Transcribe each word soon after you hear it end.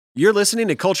You're listening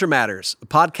to Culture Matters, a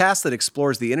podcast that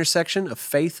explores the intersection of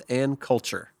faith and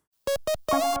culture.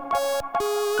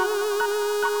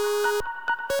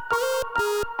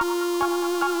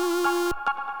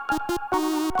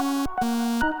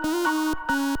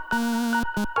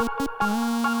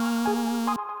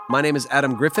 My name is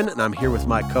Adam Griffin, and I'm here with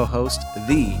my co-host,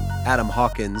 the Adam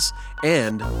Hawkins,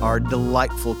 and our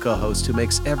delightful co-host who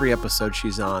makes every episode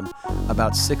she's on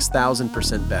about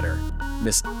 6,000% better,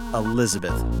 Miss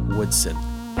Elizabeth Woodson.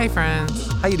 Hey,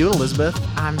 friends. How you doing, Elizabeth?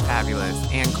 I'm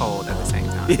fabulous and cold at the same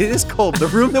time. It is cold. The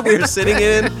room that we're sitting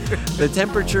in, the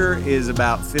temperature is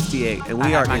about 58, and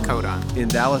we are my coat on. In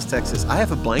Dallas, Texas. I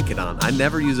have a blanket on. I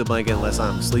never use a blanket unless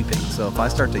I'm sleeping, so if I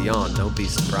start to yawn, don't be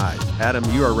surprised. Adam,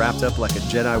 you are wrapped up like a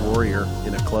Jedi warrior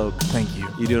in a cloak. Thank you.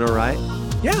 You doing all right?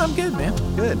 Yeah, I'm good, man.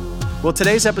 Good. Well,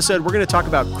 today's episode, we're going to talk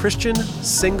about Christian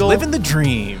single... Living the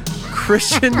dream.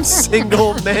 Christian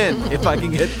single men, if I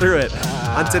can get through it.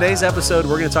 On today's episode,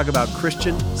 we're going to talk about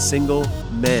Christian single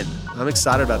men. I'm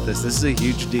excited about this. This is a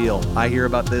huge deal. I hear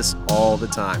about this all the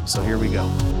time. So here we go.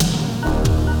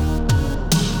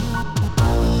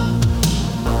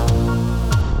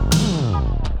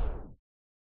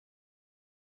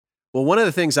 Well, one of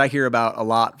the things I hear about a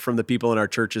lot from the people in our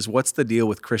church is what's the deal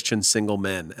with Christian single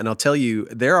men? And I'll tell you,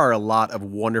 there are a lot of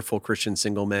wonderful Christian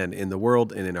single men in the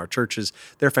world and in our churches.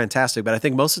 They're fantastic. But I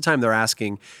think most of the time they're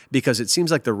asking because it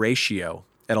seems like the ratio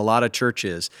at a lot of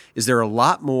churches is there a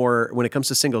lot more, when it comes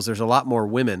to singles, there's a lot more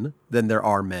women than there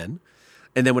are men.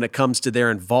 And then when it comes to their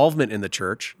involvement in the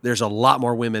church, there's a lot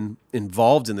more women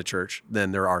involved in the church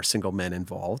than there are single men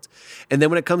involved. And then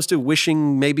when it comes to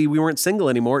wishing maybe we weren't single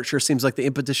anymore, it sure seems like the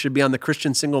impetus should be on the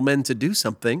Christian single men to do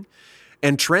something.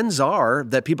 And trends are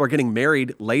that people are getting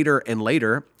married later and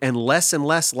later and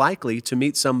less likely to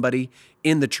meet somebody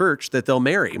in the church that they'll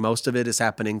marry. Most of it is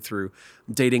happening through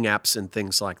dating apps and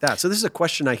things like that. So this is a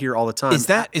question I hear all the time. Is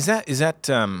that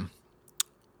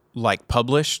like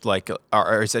published,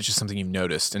 or is that just something you've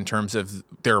noticed in terms of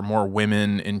there are more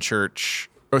women in church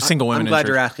or single women in church? I'm glad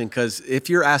you're asking, because if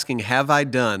you're asking, have I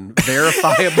done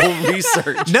verifiable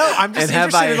research? No, I'm just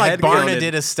interested in like Barna headcounted?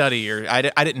 did a study, or I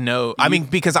didn't know. I mean,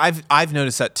 because I've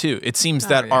noticed that too. It seems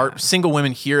that our single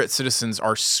women here at Citizens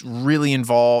are really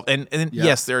involved, and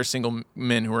yes, there are single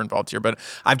men who are involved here, but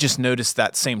I've just noticed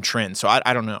that same trend. So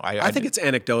I don't know. I think it's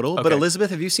anecdotal, but Okay. Elizabeth,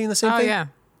 have you seen the same Oh, thing? yeah.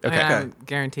 Okay. I'm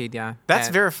guaranteed, yeah. That's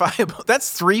verifiable.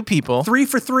 That's three people 3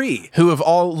 for 3. who have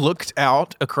all looked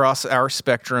out across our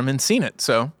spectrum and seen it.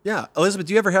 So Yeah. Elizabeth,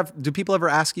 do people ever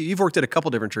ask you, you've worked at a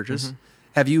couple different churches. Mm-hmm.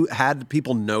 Have you had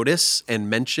people notice and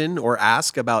mention or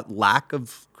ask about lack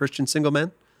of Christian single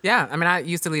men? Yeah, I mean, I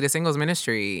used to lead a singles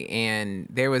ministry, and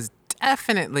there was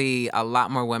definitely a lot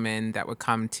more women that would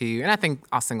come to, and I think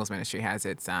all singles ministry has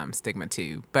its stigma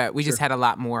too, but we just had a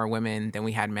lot more women than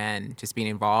we had men just being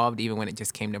involved, even when it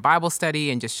just came to Bible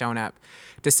study and just showing up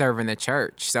to serve in the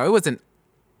church. So it was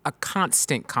a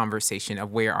constant conversation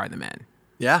of where are the men?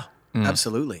 Yeah,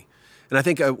 absolutely. And I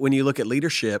think when you look at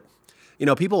leadership,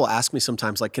 people will ask me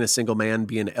sometimes, like, can a single man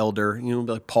be an elder?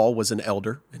 Like Paul was an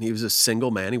elder, and he was a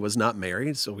single man. He was not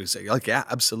married. So we say, like, yeah,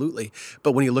 absolutely.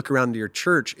 But when you look around your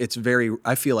church, it's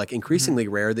I feel like increasingly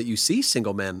rare that you see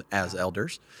single men as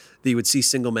elders, that you would see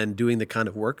single men doing the kind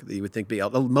of work that you would think be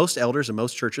most elders in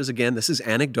most churches. Again, this is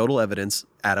anecdotal evidence,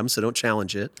 Adam, so don't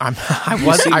challenge it. I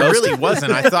really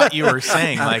wasn't. I thought you were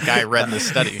saying, like, I read in the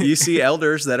study. You see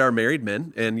elders that are married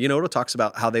men, and it talks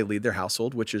about how they lead their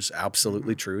household, which is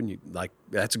absolutely true. And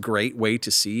that's a great way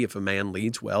to see if a man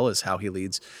leads well, is how he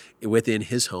leads within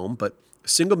his home. But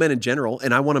single men in general,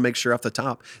 and I want to make sure off the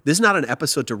top, this is not an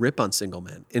episode to rip on single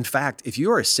men. In fact, if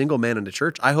you are a single man in the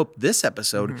church, I hope this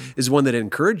episode is one that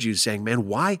encourages you, saying, man,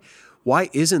 why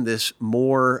isn't this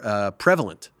more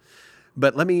prevalent?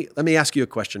 But let me ask you a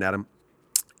question, Adam.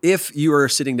 If you are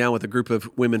sitting down with a group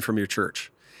of women from your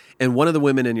church, and one of the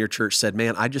women in your church said,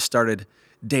 man, I just started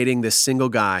dating this single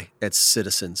guy at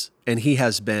Citizens, and he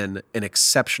has been an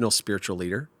exceptional spiritual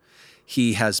leader.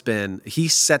 He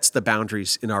sets the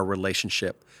boundaries in our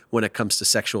relationship when it comes to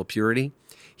sexual purity.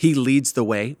 He leads the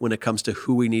way when it comes to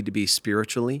who we need to be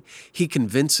spiritually. He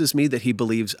convinces me that he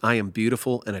believes I am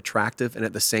beautiful and attractive, and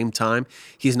at the same time,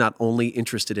 he's not only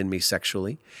interested in me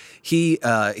sexually. He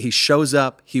shows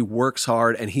up, he works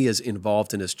hard, and he is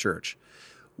involved in his church.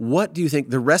 What do you think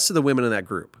the rest of the women in that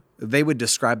group, they would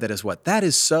describe that as what? That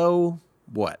is so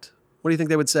what? What do you think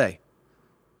they would say?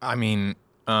 I mean,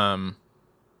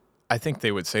 I think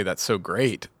they would say that's so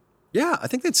great. Yeah, I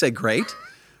think they'd say great.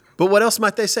 But what else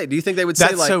might they say? Do you think they would say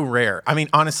That's so rare. I mean,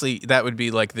 honestly, that would be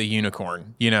like the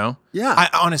unicorn, Yeah. I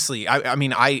honestly, I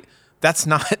mean, that's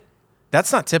not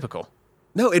typical.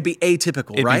 No, it'd be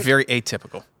atypical, It'd right? be very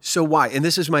atypical. So why? And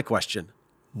this is my question.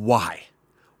 Why?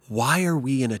 Why are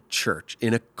we in a church,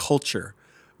 in a culture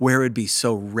where it'd be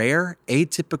so rare,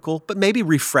 atypical, but maybe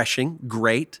refreshing,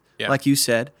 great, like you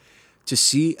said, to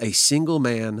see a single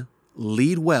man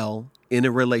lead well in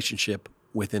a relationship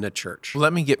within a church?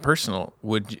 Let me get personal.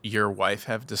 Would your wife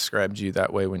have described you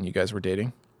that way when you guys were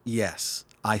dating? Yes,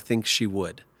 I think she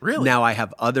would. Really? Now, I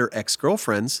have other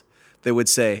ex-girlfriends that would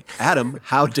say, Adam,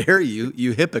 how dare you,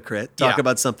 you hypocrite, talk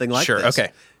about something like Sure, this.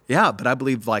 okay. Yeah, but I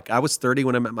believe I was 30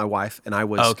 when I met my wife, and I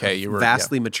was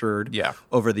vastly matured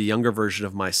over the younger version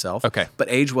of myself. Okay. But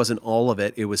age wasn't all of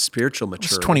it. It was spiritual I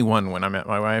maturity. was 21 when I met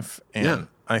my wife, and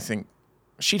I think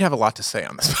she'd have a lot to say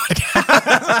on this podcast.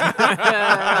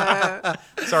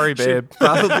 Sorry, babe.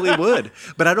 Probably would.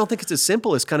 But I don't think it's as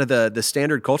simple as kind of the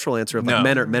standard cultural answer of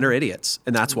men are idiots,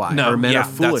 and that's why. No, or men are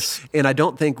foolish. And I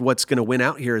don't think what's going to win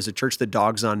out here is a church that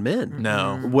dogs on men.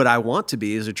 No. What I want to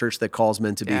be is a church that calls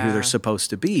men to be who they're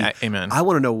supposed to be. Amen. I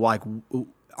want to know,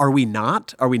 are we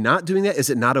not? Are we not doing that? Is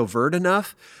it not overt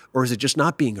enough? Or is it just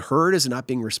not being heard? Is it not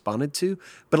being responded to?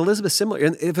 But Elizabeth, similar.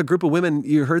 And if a group of women,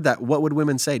 you heard that, what would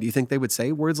women say? Do you think they would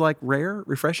say words like rare,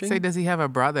 refreshing? Say, does he have a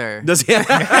brother? Does he?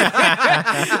 Because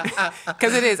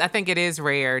I think it is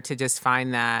rare to just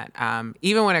find that,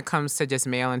 even when it comes to just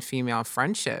male and female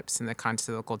friendships in the context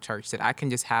of the local church, that I can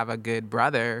just have a good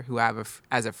brother who I have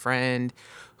as a friend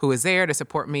who is there to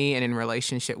support me and in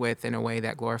relationship with in a way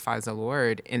that glorifies the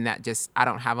Lord. And that just, I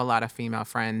don't have a lot of female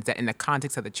friends that in the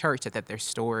context of the church, that their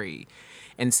story.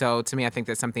 And so to me, I think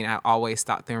that's something I always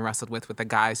thought and wrestled with the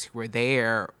guys who were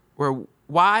there, where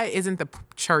why isn't the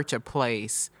church a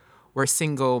place where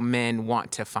single men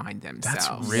want to find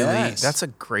themselves? That's a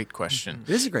great question.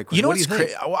 It is a great question. You know what do you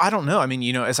think? I don't know. I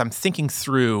mean, as I'm thinking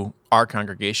through our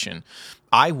congregation,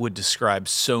 I would describe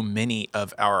so many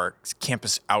of our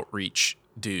campus outreach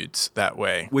dudes that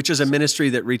way. Which is a ministry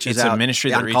that reaches out. It's a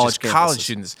ministry that reaches college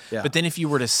students. Yeah. But then if you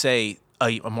were to say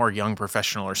a more young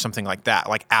professional or something like that,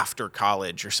 like after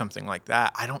college or something like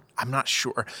that, I'm not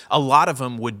sure. A lot of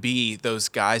them would be those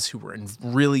guys who were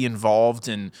really involved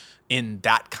in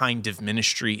that kind of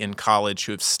ministry in college,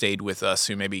 who have stayed with us,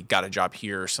 who maybe got a job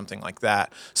here or something like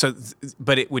that. So,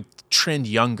 but it would trend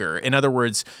younger. In other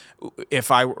words,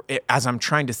 as I'm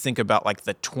trying to think about like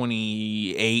the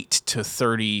 28 to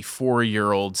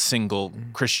 34-year-old single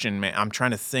Christian man, I'm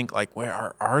trying to think like,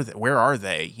 where are they? Where are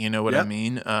they? You know what I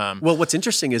mean? Well, what's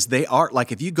interesting is they are,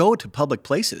 like, if you go to public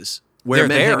places where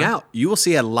men hang out, you will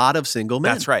see a lot of single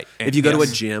men. That's right. If you go to a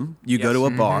gym, you go to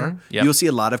a bar, you'll see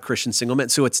a lot of Christian single men.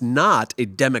 So it's not a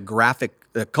demographic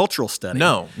cultural study.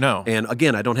 No. And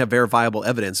again, I don't have verifiable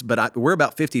evidence, but we're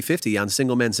about 50-50 on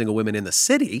single men, single women in the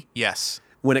city. Yes.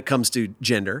 When it comes to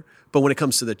gender. But when it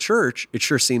comes to the church, it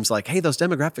sure seems like, hey, those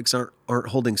demographics aren't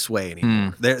holding sway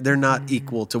anymore. They're not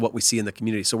equal to what we see in the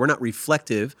community. So we're not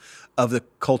reflective of the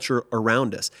culture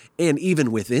around us. And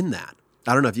even within that,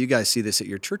 I don't know if you guys see this at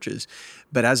your churches,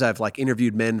 but as I've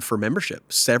interviewed men for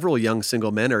membership, several young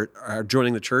single men are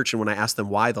joining the church. And when I ask them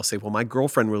why, they'll say, well, my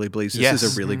girlfriend really believes this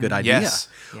is a really good idea. Yes.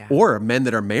 Yeah. Or men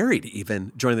that are married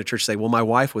even joining the church say, well, my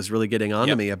wife was really getting on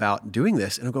to me about doing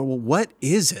this. And I go, well, what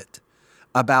is it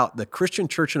about the Christian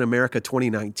church in America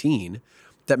 2019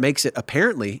 that makes it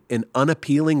apparently an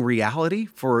unappealing reality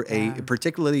for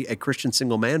particularly a Christian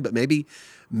single man, but maybe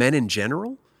men in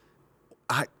general?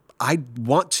 I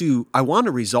want to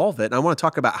resolve it. And I want to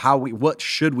talk about what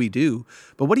should we do.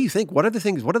 But what do you think? What are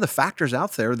the factors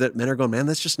out there that men are going, man,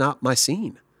 that's just not my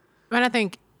scene? And I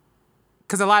think,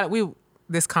 because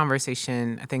this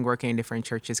conversation, I think working in different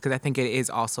churches, because I think it is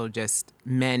also just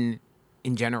men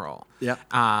in general. Yeah.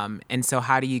 And so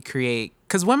how do you create,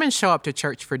 because women show up to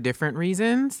church for different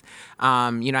reasons.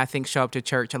 I think show up to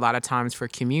church a lot of times for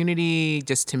community,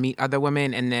 just to meet other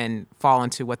women, and then fall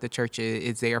into what the church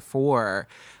is there for.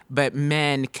 But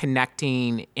men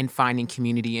connecting and finding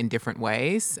community in different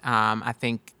ways. I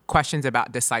think questions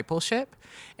about discipleship.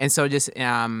 And so just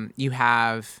you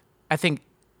have, I think,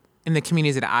 in the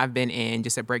communities that I've been in,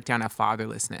 just a breakdown of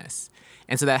fatherlessness.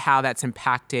 And so that how that's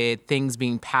impacted things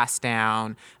being passed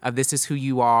down of this is who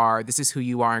you are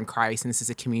in Christ, and this is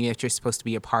a community that you're supposed to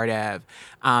be a part of.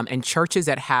 And churches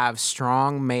that have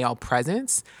strong male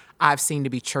presence, I've seen to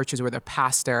be churches where the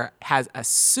pastor has a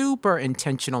super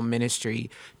intentional ministry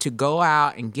to go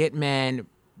out and get men,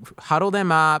 huddle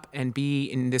them up, and be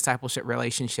in discipleship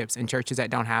relationships. And churches that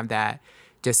don't have that,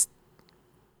 just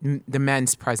the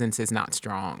men's presence is not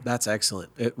strong. That's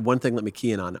excellent. One thing, let me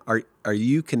key in on. Are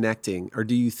you connecting, or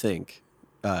do you think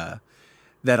that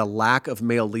a lack of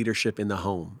male leadership in the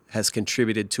home has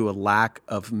contributed to a lack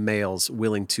of males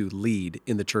willing to lead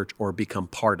in the church or become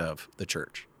part of the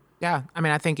church? Yeah, I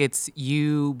mean, I think it's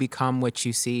you become what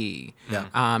you see. Yeah.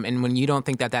 And when you don't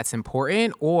think that that's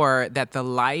important, or that the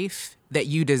life that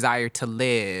you desire to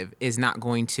live is not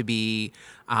going to be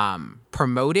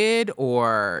promoted,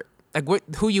 or like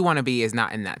who you want to be is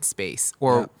not in that space,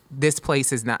 or this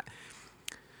place is not.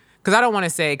 Because I don't want to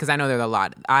say, because I know there's a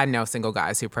lot. I know single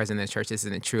guys who are present in the church. This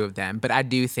isn't true of them. But I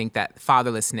do think that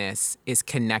fatherlessness is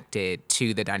connected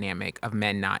to the dynamic of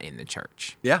men not in the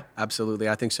church. Yeah, absolutely.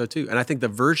 I think so too. And I think the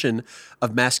version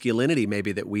of masculinity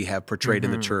maybe that we have portrayed in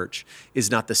the church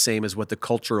is not the same as what the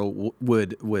culture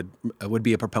would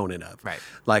be a proponent of. Right.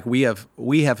 Like we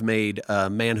have made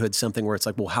manhood something where it's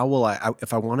like, well, how will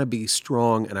if I want to be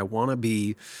strong and I want to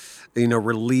be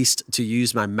released to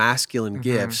use my masculine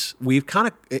gifts, we've kind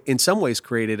of, in some ways,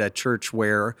 created a church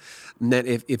where that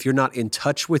if you're not in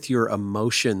touch with your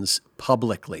emotions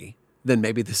publicly, then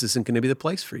maybe this isn't going to be the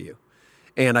place for you.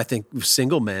 And I think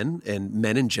single men and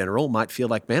men in general might feel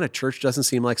like, man, a church doesn't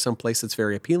seem like some place that's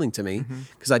very appealing to me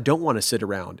because I don't want to sit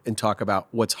around and talk about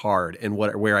what's hard and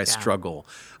where I struggle.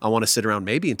 I want to sit around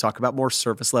maybe and talk about more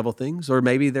surface level things, or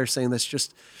maybe they're saying that's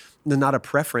just not a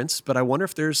preference, but I wonder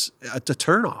if there's a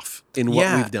turnoff in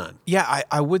what we've done. Yeah,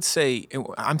 I would say,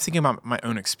 I'm thinking about my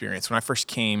own experience. When I first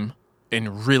came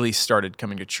and really started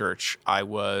coming to church, I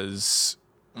was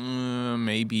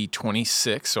maybe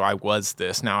 26, so I was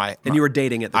this. Now And you were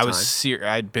dating at the time?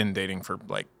 I'd been dating for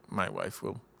my wife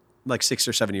will. Like 6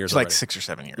 or 7 years Like 6 or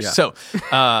 7 years. Yeah. So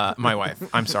my wife,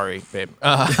 I'm sorry, babe.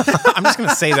 I'm just going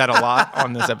to say that a lot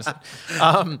on this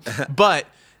episode. But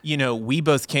we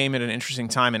both came at an interesting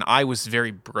time, and I was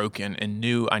very broken and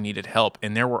knew I needed help.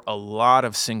 And there were a lot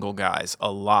of single guys,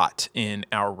 in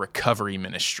our recovery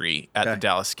ministry at the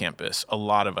Dallas campus. A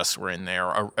lot of us were in there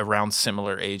around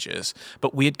similar ages,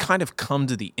 but we had kind of come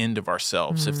to the end of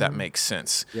ourselves, if that makes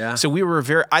sense. Yeah. So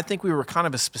I think we were kind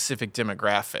of a specific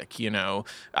demographic,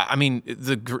 I mean,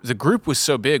 the group was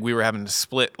so big, we were having to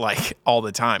split like all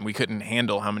the time. We couldn't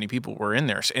handle how many people were in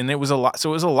there. And it was a lot. So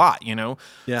it was a lot,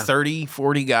 30,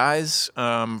 40 guys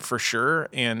for sure,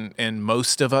 and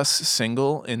most of us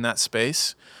single in that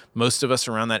space, most of us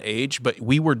around that age, but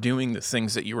we were doing the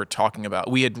things that you were talking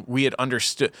about. We had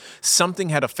understood something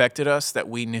had affected us, that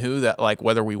we knew that, like,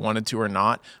 whether we wanted to or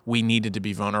not, we needed to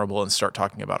be vulnerable and start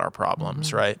talking about our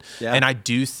problems, right? Yeah. And I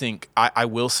do think I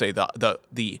will say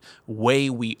the way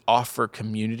we offer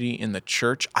community in the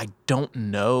church, I don't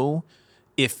know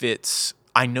if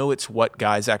I know it's what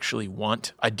guys actually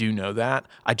want. I do know that.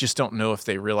 I just don't know if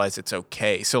they realize it's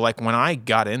okay. So like when I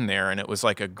got in there and it was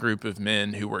like a group of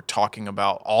men who were talking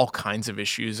about all kinds of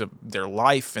issues of their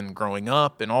life and growing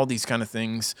up and all these kind of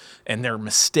things and their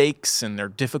mistakes and their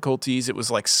difficulties, it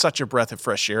was like such a breath of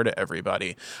fresh air to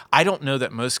everybody. I don't know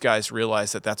that most guys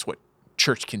realize that that's what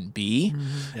church can be.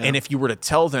 Yeah. And if you were to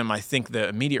tell them, I think the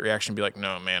immediate reaction would be like,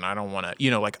 no, man, I don't want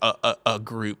to, like a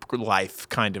group life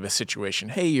kind of a situation.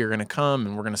 Hey, you're going to come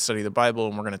and we're going to study the Bible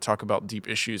and we're going to talk about deep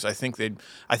issues. I think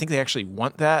they actually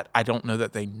want that. I don't know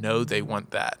that they know they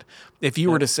want that. If you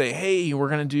were to say, hey, we're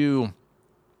going to do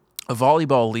a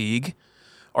volleyball league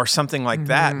or something like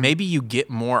that, maybe you get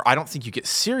more, I don't think you get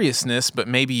seriousness, but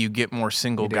maybe you get more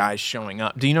single guys showing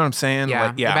up. Do you know what I'm saying?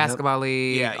 Yeah, the basketball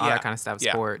league, all that kind of stuff,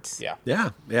 sports.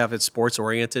 Yeah, if it's sports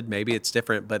oriented, maybe it's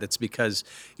different, but it's because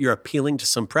you're appealing to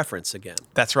some preference again.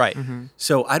 That's right.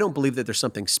 So I don't believe that there's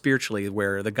something spiritually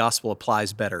where the gospel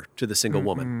applies better to the single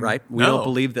woman, right? We don't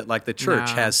believe that like the church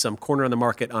has some corner on the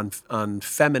market on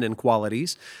feminine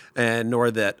qualities, and nor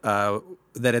that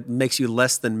that it makes you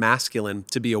less than masculine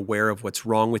to be aware of what's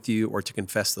wrong with you or to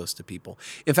confess those to people.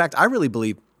 In fact, I really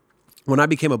believe when I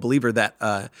became a believer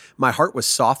that my heart was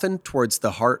softened towards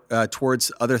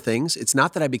towards other things. It's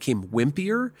not that I became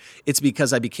wimpier. It's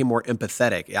because I became more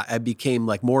empathetic. I became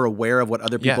like more aware of what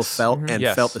other people felt and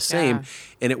felt the same. Yeah.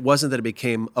 And it wasn't that it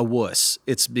became a wuss.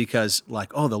 It's because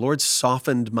like, oh, the Lord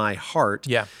softened my heart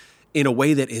in a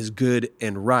way that is good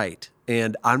and right.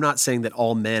 And I'm not saying that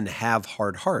all men have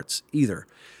hard hearts either,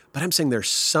 but I'm saying there's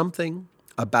something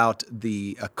about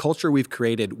the culture we've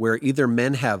created where either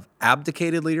men have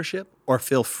abdicated leadership or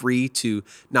feel free to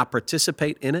not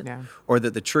participate in it, or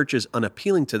that the church is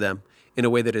unappealing to them in a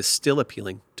way that is still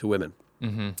appealing to women.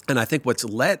 And I think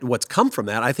what's come from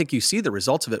that, I think you see the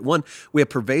results of it. One, we have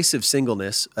pervasive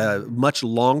singleness, much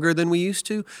longer than we used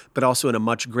to, but also in a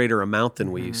much greater amount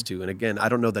than we used to. And again, I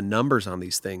don't know the numbers on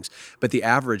these things, but the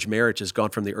average marriage has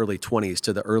gone from the early 20s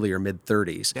to the earlier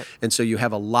mid-30s. Yep. And so you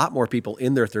have a lot more people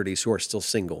in their 30s who are still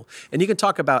single. And you can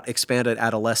talk about expanded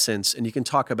adolescence, and you can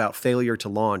talk about failure to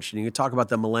launch, and you can talk about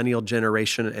the millennial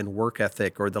generation and work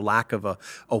ethic, or the lack of a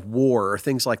war, or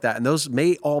things like that. And those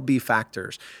may all be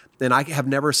factors. And I have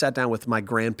never sat down with my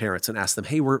grandparents and asked them,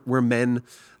 hey, were men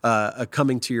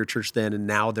coming to your church then and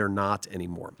now they're not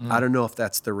anymore? I don't know if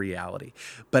that's the reality.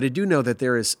 But I do know that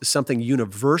there is something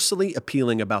universally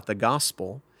appealing about the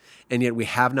gospel, and yet we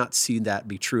have not seen that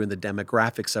be true in the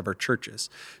demographics of our churches.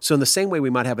 So in the same way, we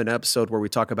might have an episode where we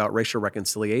talk about racial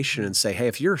reconciliation and say, hey,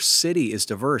 if your city is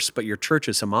diverse, but your church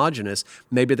is homogenous,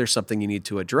 maybe there's something you need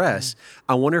to address.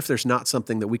 I wonder if there's not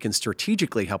something that we can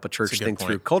strategically help a church think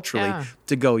through culturally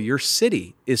to go, your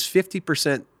city is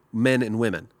 50% men and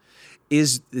women.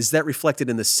 Is that reflected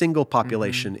in the single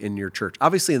population in your church?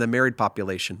 Obviously, in the married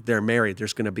population, they're married.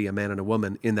 There's going to be a man and a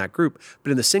woman in that group.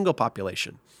 But in the single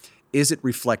population, is it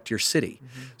reflect your city?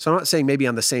 So I'm not saying maybe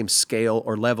on the same scale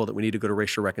or level that we need to go to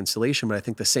racial reconciliation, but I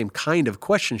think the same kind of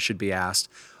question should be asked.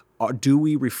 Do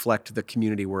we reflect the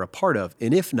community we're a part of?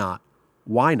 And if not,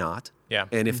 why not? Yeah.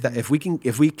 And if we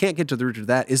can't get to the root of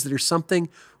that, is there something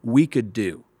we could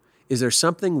do? Is there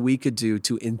something we could do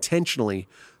to intentionally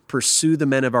pursue the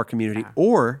men of our community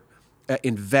or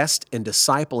invest and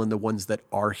disciple in the ones that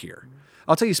are here?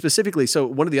 I'll tell you specifically, so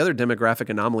one of the other demographic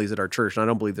anomalies at our church, and I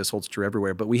don't believe this holds true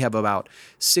everywhere, but we have about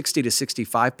 60 to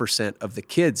 65% of the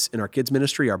kids in our kids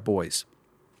ministry are boys,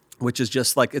 which is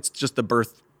just like, it's just the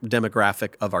birth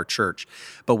demographic of our church.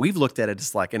 But we've looked at it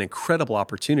as like an incredible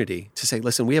opportunity to say,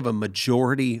 listen, we have a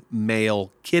majority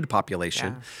male kid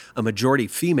population, a majority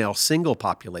female single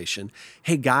population.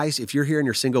 Hey guys, if you're here and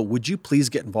you're single, would you please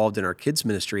get involved in our kids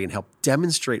ministry and help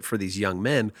demonstrate for these young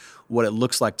men what it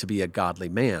looks like to be a godly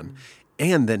man?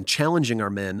 And then challenging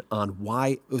our men on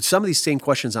why some of these same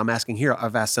questions I'm asking here,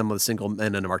 I've asked some of the single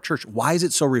men in our church. Why is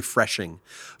it so refreshing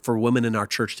for women in our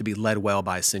church to be led well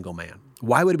by a single man?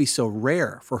 Why would it be so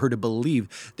rare for her to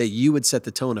believe that you would set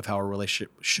the tone of how a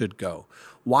relationship should go?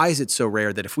 Why is it so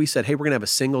rare that if we said, hey, we're going to have a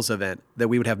singles event, that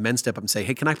we would have men step up and say,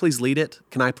 hey, can I please lead it?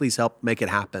 Can I please help make it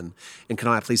happen? And can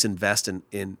I please invest in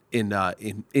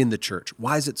the church?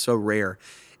 Why is it so rare?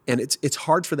 And it's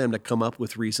hard for them to come up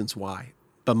with reasons why.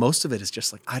 But most of it is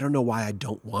just like, I don't know why I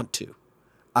don't want to.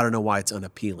 I don't know why it's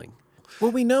unappealing.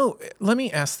 Well, we know. Let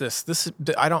me ask this.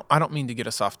 I don't mean to get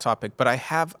us off topic, but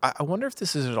I wonder if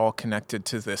this is at all connected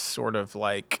to this sort of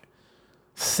like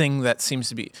thing that seems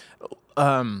to be.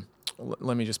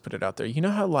 Let me just put it out there. You know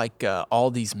how like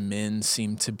all these men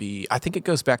seem to be, I think it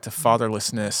goes back to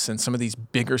fatherlessness and some of these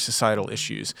bigger societal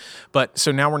issues. But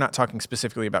so now we're not talking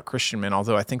specifically about Christian men,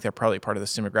 although I think they're probably part of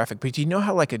this demographic. But do you know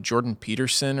how like a Jordan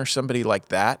Peterson or somebody like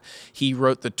that, he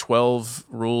wrote the 12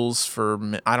 rules for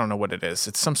men, I don't know what it is.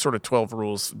 It's some sort of 12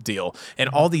 rules deal. And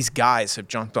all these guys have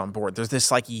jumped on board. There's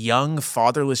this like young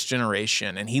fatherless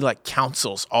generation, and he like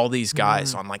counsels all these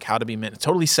guys on like how to be men,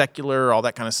 totally secular, all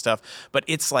that kind of stuff. But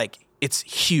it's like, it's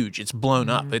huge. It's blown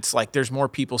up. It's like there's more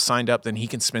people signed up than he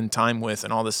can spend time with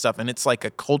and all this stuff. And it's like a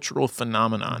cultural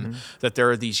phenomenon that there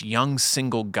are these young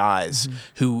single guys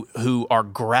who are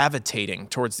gravitating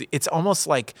towards it's almost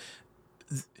like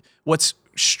what's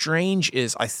strange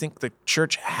is I think the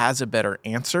church has a better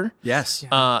answer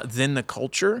than the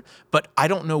culture, but I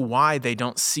don't know why they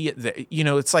don't see it.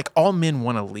 It's like all men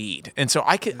want to lead. And so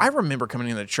I remember coming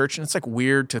into the church, and it's like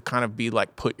weird to kind of be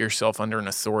like, put yourself under an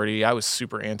authority. I was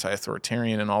super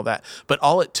anti-authoritarian and all that, but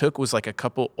all it took was like a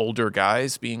couple older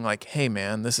guys being like, hey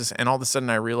man, and all of a sudden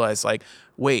I realized like,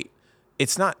 wait,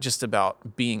 it's not just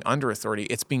about being under authority,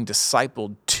 it's being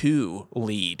discipled to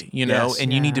lead,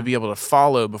 and you need to be able to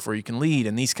follow before you can lead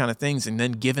and these kind of things. And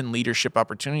then given leadership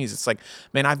opportunities, it's like,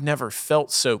 man, I've never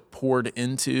felt so poured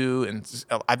into, and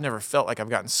I've never felt like I've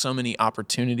gotten so many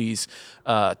opportunities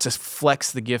to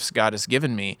flex the gifts God has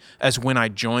given me as when I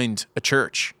joined a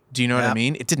church. Do you know what I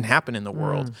mean? It didn't happen in the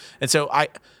world. And so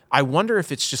I wonder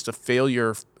if it's just a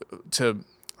failure to,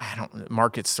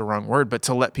 market's the wrong word, but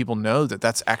to let people know that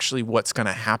that's actually what's going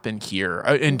to happen here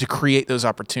and to create those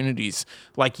opportunities.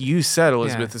 Like you said,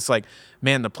 Elizabeth, it's like,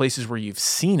 man, the places where you've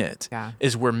seen it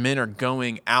is where men are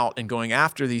going out and going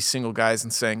after these single guys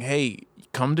and saying, hey,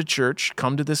 come to church,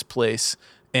 come to this place,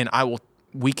 and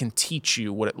we can teach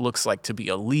you what it looks like to be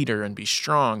a leader and be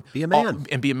strong. Be a man.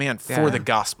 And be a man for the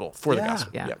gospel. For the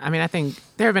gospel. Yeah. I mean, I think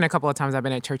there have been a couple of times I've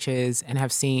been at churches and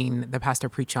have seen the pastor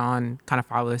preach on kind of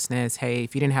fatherlessness. Hey,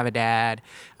 if you didn't have a dad,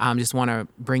 just want to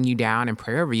bring you down and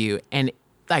pray over you. And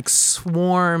like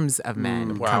swarms of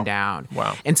men come down.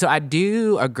 Wow. And so I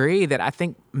do agree that I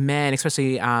think men,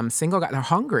 especially single guys, they're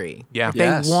hungry. Yeah.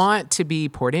 They want to be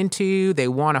poured into. They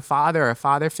want a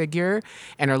father figure,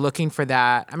 and are looking for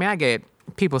that. I mean, I get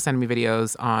people sending me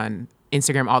videos on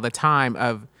Instagram all the time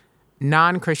of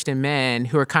non-Christian men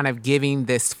who are kind of giving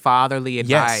this fatherly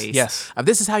advice of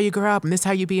this is how you grow up, and this is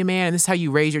how you be a man, and this is how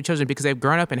you raise your children, because they've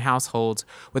grown up in households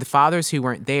with fathers who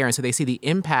weren't there. And so they see the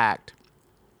impact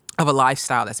of a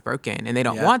lifestyle that's broken, and they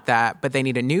don't want that, but they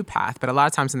need a new path. But a lot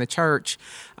of times in the church,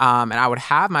 and I would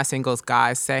have my singles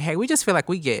guys say, hey, we just feel like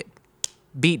we get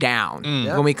beat down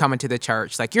when we come into the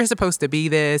church. Like, you're supposed to be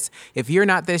this. If you're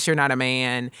not this, you're not a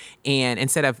man. And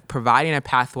instead of providing a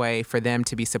pathway for them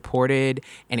to be supported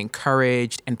and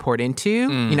encouraged and poured into,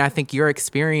 you know, I think your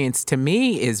experience to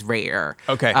me is rare.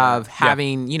 Okay. Of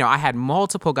having, you know, I had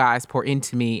multiple guys pour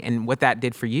into me and what that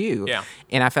did for you. Yeah.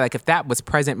 And I feel like if that was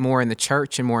present more in the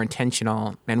church and more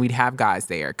intentional, then we'd have guys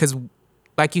there. Because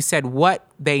like you said, what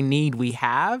they need, we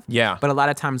have. Yeah. But a lot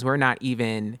of times we're not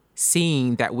even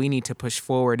seeing that we need to push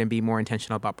forward and be more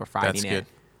intentional about providing That's it. good.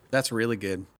 That's really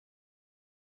good.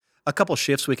 A couple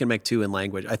shifts we can make too in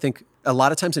language. I think a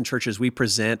lot of times in churches, we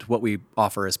present what we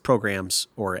offer as programs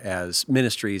or as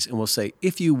ministries, and we'll say,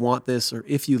 if you want this or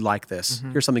if you like this,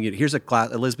 here's something. Here's a class.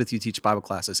 Elizabeth, you teach Bible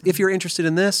classes. If you're interested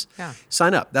in this,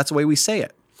 sign up. That's the way we say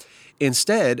it.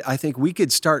 Instead, I think we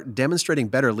could start demonstrating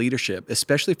better leadership,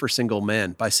 especially for single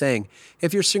men, by saying,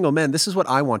 if you're single men, this is what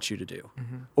I want you to do.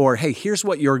 Or, hey, here's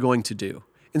what you're going to do.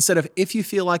 Instead of, if you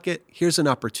feel like it, here's an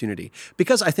opportunity.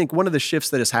 Because I think one of the shifts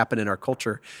that has happened in our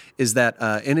culture is that,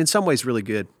 and in some ways really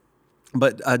good,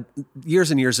 but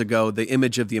years and years ago, the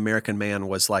image of the American man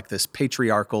was like this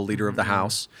patriarchal leader of the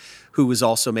house, who was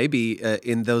also maybe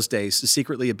in those days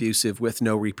secretly abusive with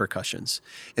no repercussions.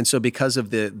 And so because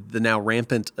of the now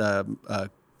rampant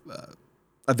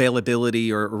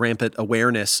availability or rampant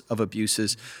awareness of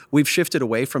abuses, we've shifted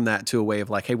away from that to a way of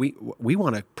like, hey, we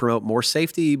want to promote more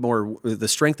safety, more the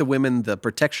strength of women, the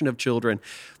protection of children,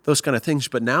 those kind of things.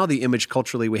 But now the image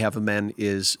culturally we have of men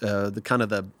is the kind of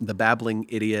the babbling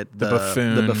idiot, the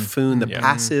buffoon, the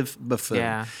passive buffoon.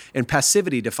 Yeah. And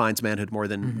passivity defines manhood more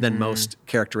than most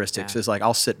characteristics. It's like,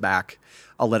 I'll sit back,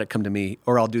 I'll let it come to me,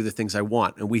 or I'll do the things I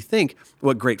want. And we think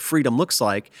what great freedom looks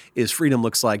like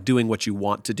doing what you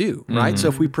want to do, right? So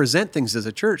if we present things as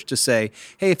a church to say,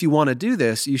 hey, if you want to do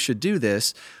this, you should do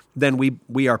this, then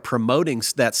we are promoting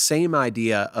that same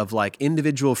idea of like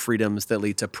individual freedoms that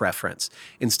lead to preference.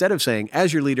 Instead of saying,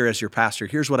 as your leader, as your pastor,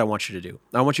 here's what I want you to do.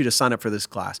 I want you to sign up for this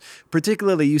class.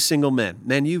 Particularly you single men.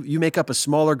 Man, you make up a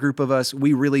smaller group of us.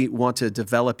 We really want to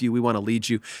develop you. We want to lead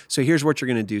you. So here's what you're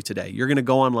going to do today. You're going to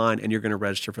go online and you're going to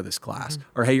register for this class.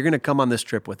 Or hey, you're going to come on this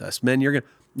trip with us. Men, you're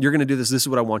going to do this. This is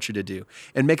what I want you to do.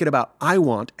 And make it about, I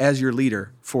want, as your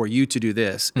leader, for you to do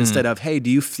this. Instead of, hey, do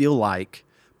you feel like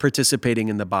participating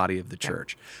in the body of the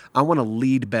church? I want to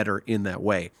lead better in that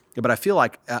way. But I feel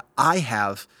like I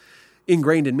have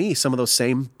ingrained in me some of those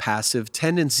same passive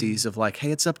tendencies of like, hey,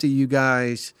 it's up to you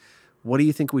guys. What do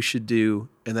you think we should do?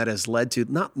 And that has led to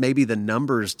not maybe the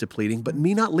numbers depleting, but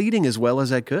me not leading as well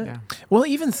as I could. Yeah. Well,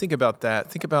 even think about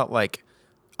that. Think about like,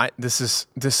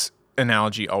 this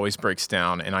analogy always breaks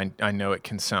down, and I know it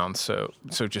can sound so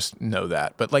just know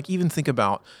that. But like, even think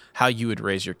about how you would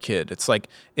raise your kid. It's like,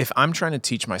 if I'm trying to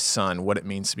teach my son what it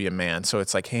means to be a man, so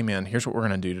it's like, hey man, here's what we're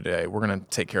going to do today. We're going to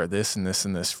take care of this and this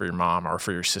and this for your mom or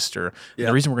for your sister. Yeah. And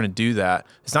the reason we're going to do that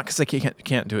is not because they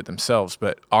can't do it themselves,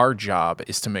 but our job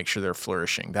is to make sure they're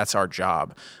flourishing. That's our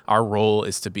job. Our role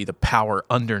is to be the power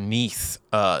underneath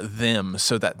them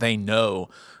so that they know,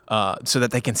 so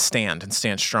that they can stand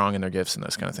strong in their gifts and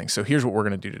those kind of things. So here's what we're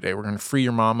going to do today. We're going to free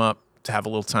your mom up to have a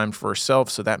little time for herself.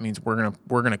 So that means we're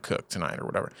gonna cook tonight or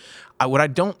whatever. What I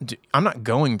don't do, I'm not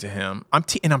going to him. I'm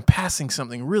passing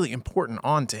something really important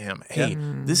on to him. Hey,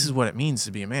 this is what it means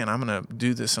to be a man. I'm gonna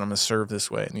do this and I'm gonna serve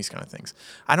this way and these kind of things.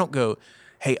 I don't go,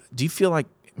 hey, do you feel like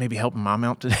maybe helping mom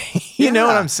out today? You know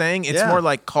what I'm saying? It's more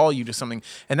like call you to something.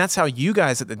 And that's how you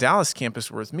guys at the Dallas campus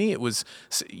were with me. It was,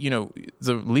 the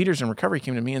leaders in recovery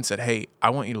came to me and said, hey, I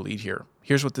want you to lead here.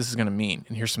 Here's what this is going to mean.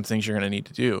 And here's some things you're going to need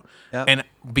to do. Yep. And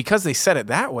because they said it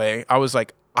that way, I was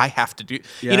like, I have to do,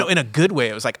 in a good way.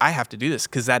 It was like, I have to do this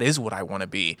because that is what I want to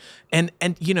be. And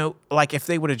like if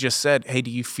they would have just said, hey,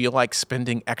 do you feel like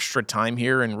spending extra time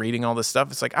here and reading all this stuff?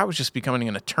 It's like, I was just becoming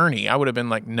an attorney. I would have been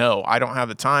like, no, I don't have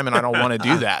the time and I don't want to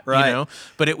do that, right.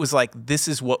 But it was like, this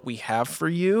is what we have for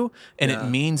you. And it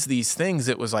means these things.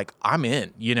 It was like, I'm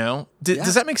in,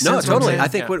 Does that make sense? No, totally. I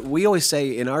think what we always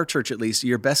say in our church, at least,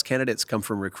 your best candidates come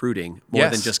from recruiting more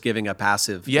than just giving a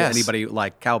passive anybody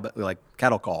like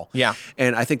cattle call. Yeah.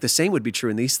 And I think the same would be true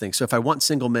in these things. So if I want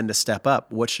single men to step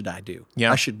up, what should I do?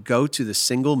 Yeah. I should go to the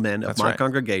single men of my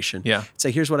congregation and say,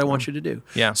 here's what I want you to do.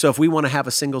 Yeah. So if we want to have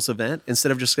a singles event,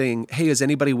 instead of just saying, hey, is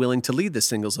anybody willing to lead this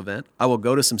singles event? I will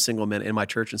go to some single men in my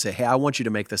church and say, hey, I want you to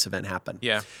make this event happen.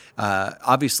 Yeah.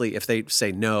 Obviously, if they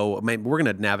say no, we're going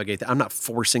to navigate that. I'm not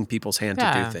forcing people's hand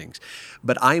to do things.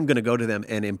 But I am going to go to them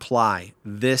and imply,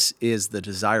 this is the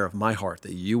desire of my heart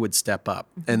that you would step up.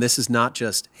 And this is not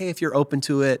just, hey, if you're open open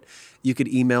to it. You could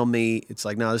email me. It's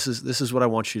like, no, this is what I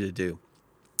want you to do.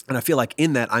 And I feel like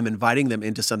in that, I'm inviting them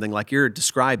into something like you're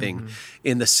describing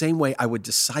in the same way I would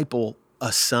disciple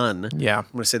a son. Yeah. I'm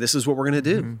going to say, this is what we're going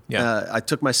to do. Yeah. I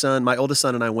took my oldest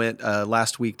son and I went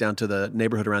last week down to the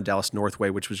neighborhood around Dallas Northway,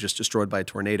 which was just destroyed by a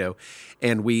tornado.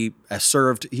 And he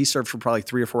served for probably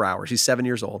 3 or 4 hours. He's 7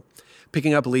 years old,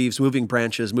 picking up leaves, moving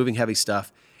branches, moving heavy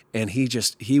stuff. And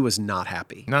he was not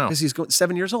happy. No. Because he's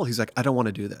 7 years old. He's like, I don't want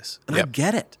to do this. And I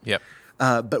get it. Yep.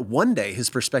 But one day, his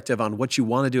perspective on what you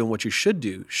want to do and what you should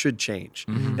do should change.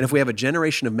 And if we have a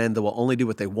generation of men that will only do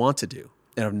what they want to do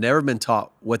and have never been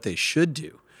taught what they should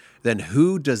do, then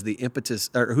who does the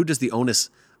onus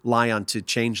lie on to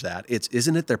change that?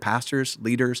 Isn't it their pastors,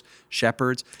 leaders,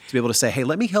 shepherds to be able to say, hey,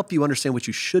 let me help you understand what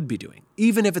you should be doing,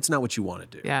 even if it's not what you want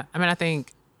to do? Yeah. I mean, I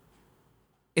think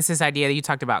it's this idea that you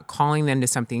talked about calling them to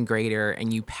something greater,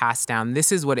 and you pass down,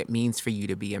 this is what it means for you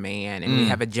to be a man. And we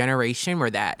have a generation where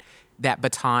that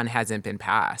baton hasn't been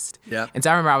passed. Yeah. And so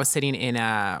I remember I was sitting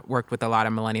worked with a lot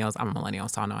of millennials. I'm a millennial,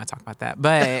 so I know I talk about that.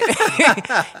 But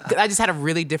I just had a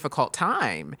really difficult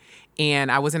time. And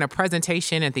I was in a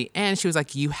presentation at the end. She was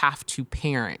like, you have to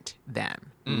parent them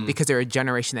because they're a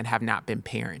generation that have not been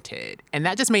parented. And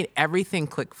that just made everything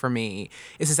click for me.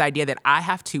 It's this idea that I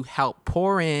have to help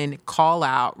pour in, call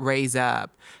out, raise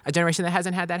up a generation that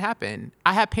hasn't had that happen.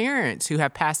 I have parents who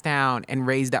have passed down and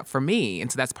raised up for me. And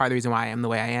so that's part of the reason why I am the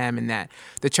way I am, and that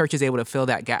the church is able to fill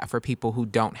that gap for people who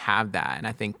don't have that. And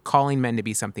I think calling men to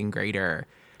be something greater,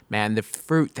 man, the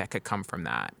fruit that could come from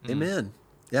that. Amen.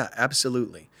 Yeah,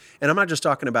 absolutely. And I'm not just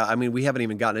talking about, we haven't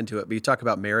even gotten into it, but you talk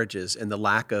about marriages and the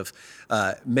lack of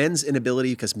men's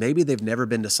inability, because maybe they've never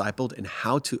been discipled in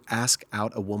how to ask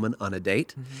out a woman on a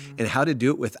date and how to do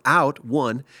it without,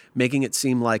 one, making it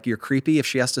seem like you're creepy if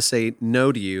she has to say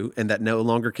no to you, and that no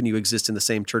longer can you exist in the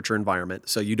same church or environment.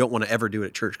 So you don't want to ever do it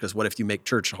at church, because what if you make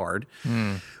church hard?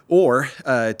 Or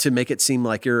to make it seem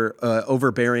like you're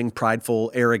overbearing,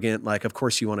 prideful, arrogant, like, of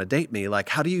course you want to date me. Like,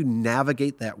 how do you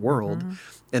navigate that world?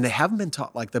 And they haven't been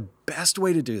taught, like, the best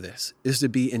way to do this is to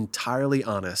be entirely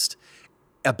honest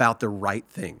about the right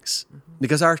things.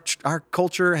 Because our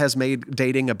culture has made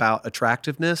dating about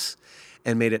attractiveness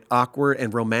and made it awkward,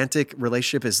 and romantic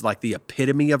relationship is like the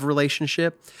epitome of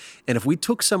relationship. And if we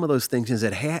took some of those things and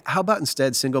said, hey, how about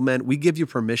instead, single men, we give you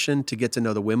permission to get to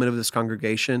know the women of this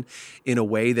congregation in a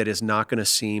way that is not going to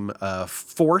seem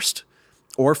forced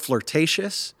or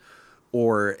flirtatious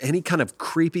or any kind of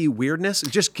creepy weirdness.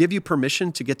 Just give you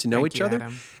permission to get to know each other.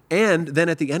 Adam. And then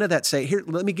at the end of that, say, here,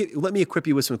 let me equip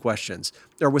you with some questions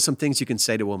or with some things you can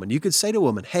say to a woman. You could say to a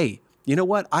woman, hey, you know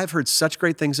what? I've heard such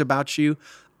great things about you.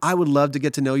 I would love to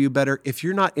get to know you better. If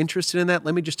you're not interested in that,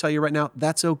 let me just tell you right now,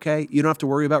 that's okay. You don't have to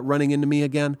worry about running into me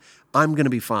again. I'm going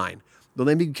to be fine. But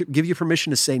let me give you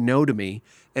permission to say no to me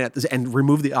and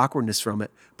remove the awkwardness from it.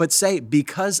 But say,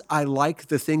 because I like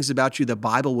the things about you the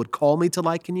Bible would call me to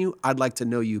like in you, I'd like to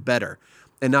know you better.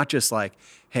 And not just like,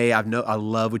 hey, I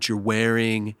love what you're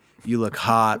wearing. You look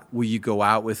hot. Will you go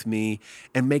out with me?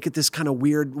 And make it this kind of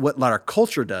weird, what our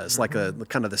culture does, like a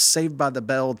kind of the Saved by the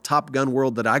Bell, Top Gun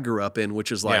world that I grew up in,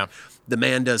 which is like the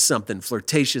man does something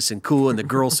flirtatious and cool and the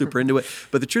girl's super into it.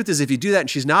 But the truth is, if you do that and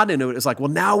she's not into it, it's like, well,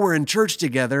 now we're in church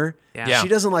together. Yeah. She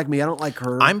doesn't like me. I don't like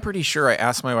her. I'm pretty sure I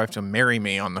asked my wife to marry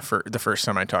me on the first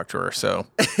time I talked to her. So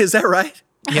Is that right?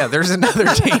 yeah, there's another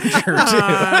danger too.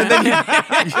 And then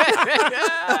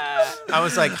I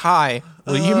was like, "Hi,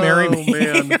 will you marry me?"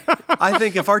 Man. I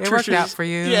think if our It churches worked out for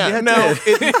you. Yeah, it no,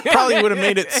 did. it probably would have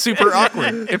made it super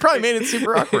awkward. It probably made it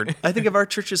super awkward. I think if our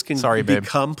churches can Sorry, babe.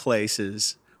 become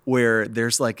places where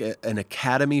there's like an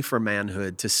academy for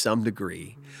manhood to some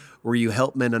degree, where you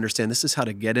help men understand this is how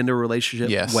to get into a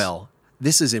relationship well.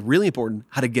 This is really important,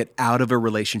 how to get out of a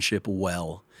relationship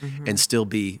well and still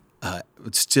be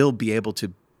able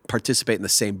to participate in the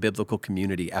same biblical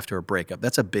community after a breakup.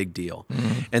 That's a big deal.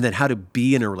 And then how to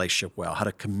be in a relationship well, how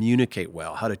to communicate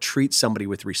well, how to treat somebody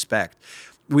with respect.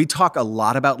 We talk a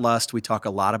lot about lust. We talk a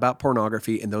lot about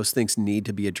pornography, and those things need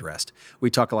to be addressed. We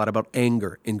talk a lot about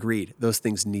anger and greed. Those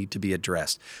things need to be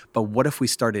addressed. But what if we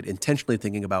started intentionally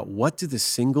thinking about what do the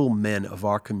single men of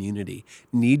our community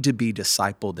need to be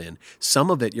discipled in?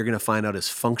 Some of it you're going to find out is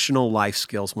functional life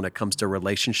skills when it comes to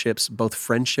relationships, both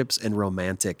friendships and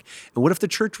romantic. And what if the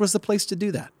church was the place to do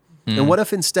that? And what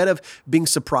if instead of being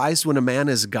surprised when a man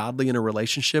is godly in a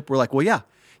relationship, we're like, well, yeah,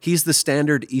 He's the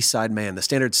standard East Side man, the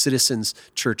standard Citizens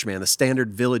Church man, the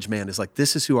standard Village man is like,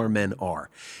 this is who our men are.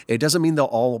 It doesn't mean they'll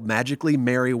all magically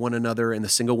marry one another and the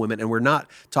single women. And we're not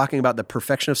talking about the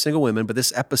perfection of single women, but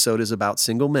this episode is about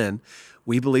single men.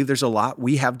 We believe there's a lot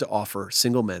we have to offer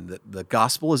single men. That the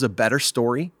gospel is a better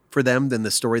story for them than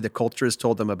the story the culture has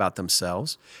told them about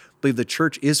themselves. I believe the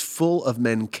church is full of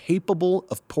men capable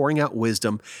of pouring out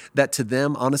wisdom that to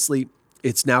them, honestly,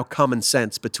 it's now common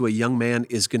sense, but to a young man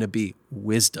is going to be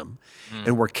wisdom.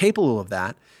 And we're capable of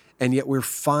that. And yet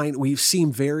we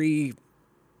seem very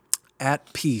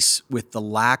at peace with the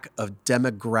lack of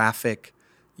demographic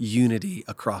unity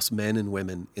across men and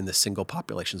women in the single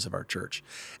populations of our church.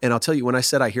 And I'll tell you, when I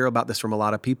said I hear about this from a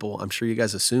lot of people, I'm sure you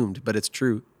guys assumed, but it's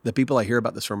true. The people I hear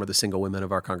about this from are the single women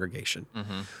of our congregation.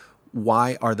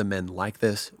 Why are the men like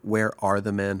this? Where are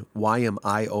the men? Why am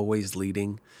I always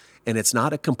leading? And it's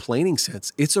not a complaining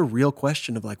sense. It's a real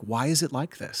question of like, why is it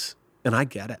like this? And I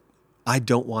get it. I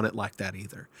don't want it like that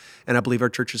either. And I believe our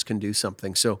churches can do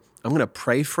something. So I'm going to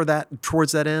pray for that,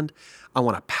 towards that end. I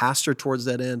want to pastor towards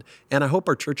that end. And I hope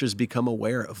our churches become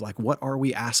aware of like, what are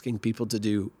we asking people to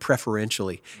do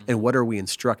preferentially? And what are we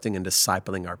instructing and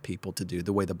discipling our people to do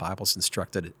the way the Bible's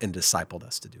instructed and discipled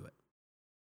us to do it?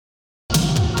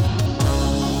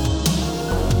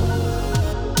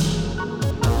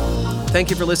 Thank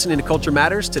you for listening to Culture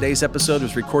Matters. Today's episode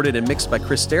was recorded and mixed by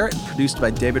Chris Sterrett and produced by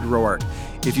David Roark.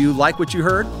 If you like what you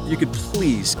heard, you could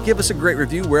please give us a great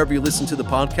review wherever you listen to the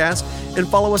podcast and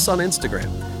follow us on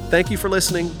Instagram. Thank you for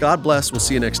listening. God bless. We'll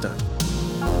see you next time.